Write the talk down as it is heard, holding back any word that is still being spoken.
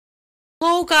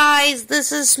Hello guys,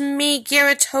 this is me,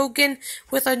 Garrett Hogan,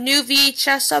 with a new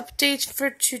VHS update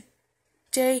for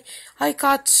today. I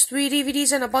got 3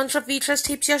 DVDs and a bunch of VHS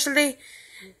tapes yesterday.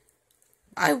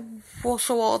 I will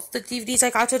show all the DVDs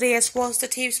I got today as well as the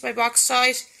tapes by box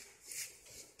size.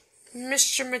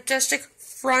 Mr. Majestic,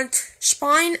 front,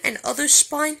 spine, and other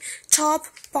spine, top,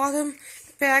 bottom,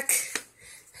 back,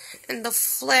 and the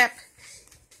flap.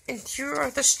 And here are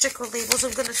the sticker labels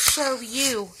I'm going to show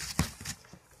you.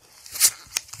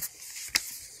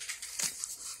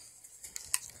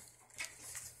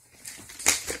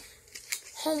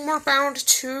 Homeward Bound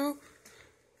 2,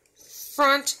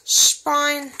 front,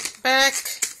 spine, back,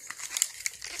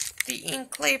 the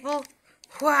ink label.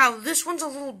 Wow, this one's a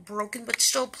little broken, but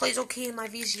still plays okay in my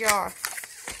VCR.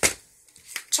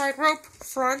 Tightrope,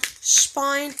 front,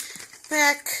 spine,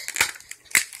 back,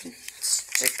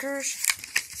 stickers.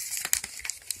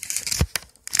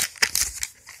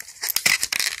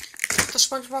 The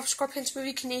SpongeBob SquarePants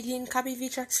Movie Canadian copy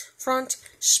VHS, front,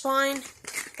 spine,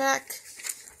 back,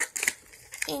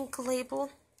 ink label.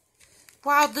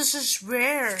 Wow, this is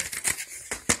rare.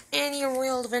 Annie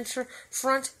Royal Adventure,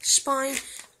 front, spine,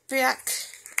 back.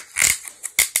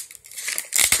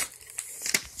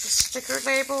 The sticker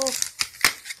label.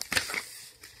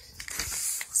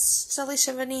 Silly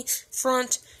 70,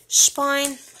 front,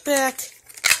 spine, back.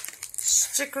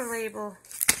 Sticker label.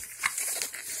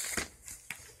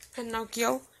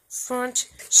 Pinocchio, front,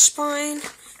 spine,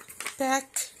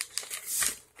 back,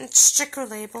 and sticker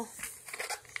label.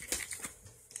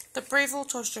 The Brave Old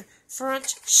Toaster,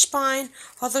 front, spine,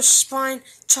 other spine,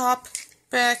 top,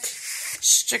 back,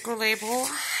 sticker label.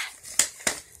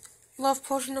 Love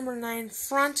Potion number 9,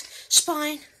 front,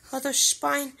 spine, other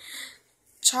spine,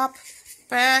 top,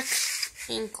 back,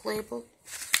 ink label.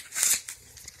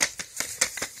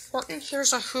 Horton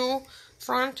Hears a Who,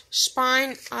 front,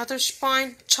 spine, other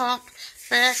spine, top,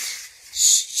 back,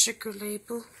 sticker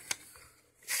label.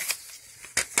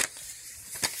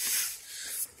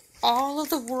 All of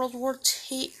the World War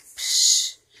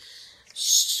tapes,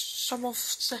 some of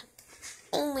the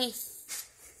only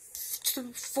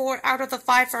 4 out of the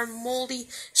 5 are moldy,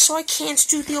 so I can't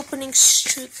do the openings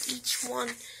to each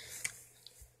one.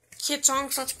 Kid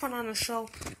songs, let's put on a show.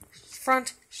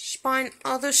 Front, spine,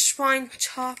 other spine,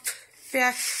 top,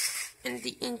 back, and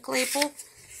the ink label.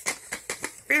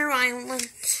 Bear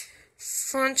Island,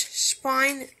 front,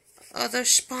 spine, other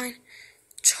spine,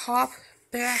 top,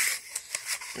 back,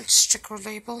 and sticker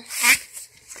label.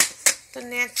 The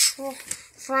Natural,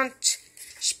 front,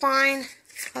 spine,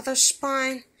 other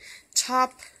spine,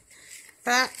 top,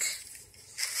 back,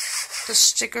 the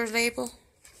sticker label.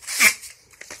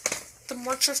 The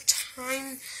March of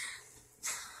Time,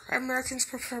 Americans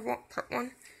Prepare Part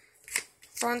 1,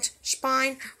 front,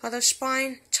 spine, other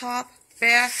spine, top,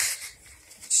 back,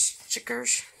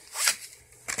 stickers.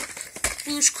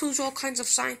 Blue's Clues, all kinds of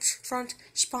signs, front,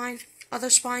 spine, other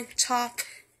spine, top,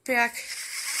 back,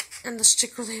 and the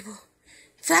sticker label.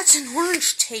 That's an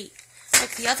orange tape,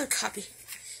 like the other copy.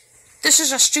 This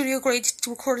is a studio grade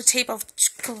recorded tape of To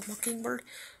Kill a Mockingbird.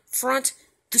 Front,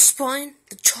 the spine,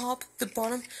 the top, the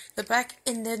bottom, the back,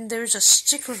 and then there's a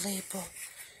sticker label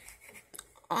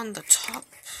on the top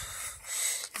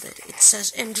that it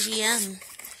says MGM.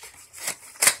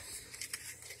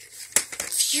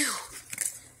 Phew.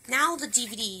 Now the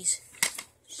DVDs.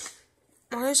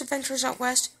 Mario's Adventures Out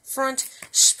West, front,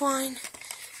 spine,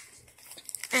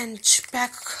 and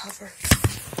back cover.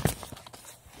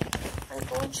 I'm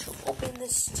going to open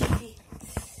this DVD.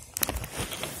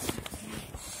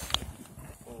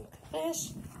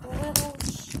 This little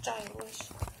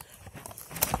stylus.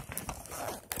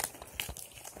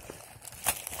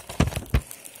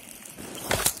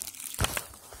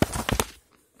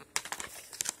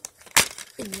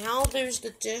 And now there's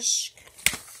the disc.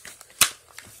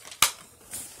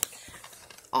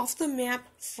 Off the map,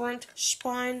 front,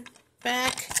 spine,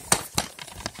 back,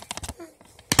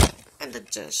 and the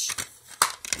disc.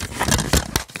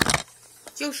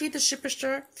 Yoshi the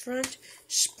Superstar, front,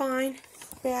 spine,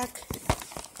 back.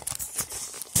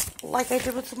 Like I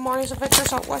did with the Mario's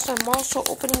Adventures Out West, I'm also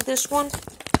opening this one.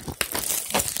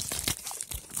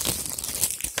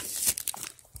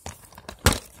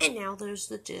 And now there's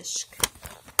the disc.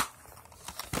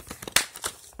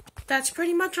 That's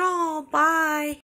pretty much all. Bye.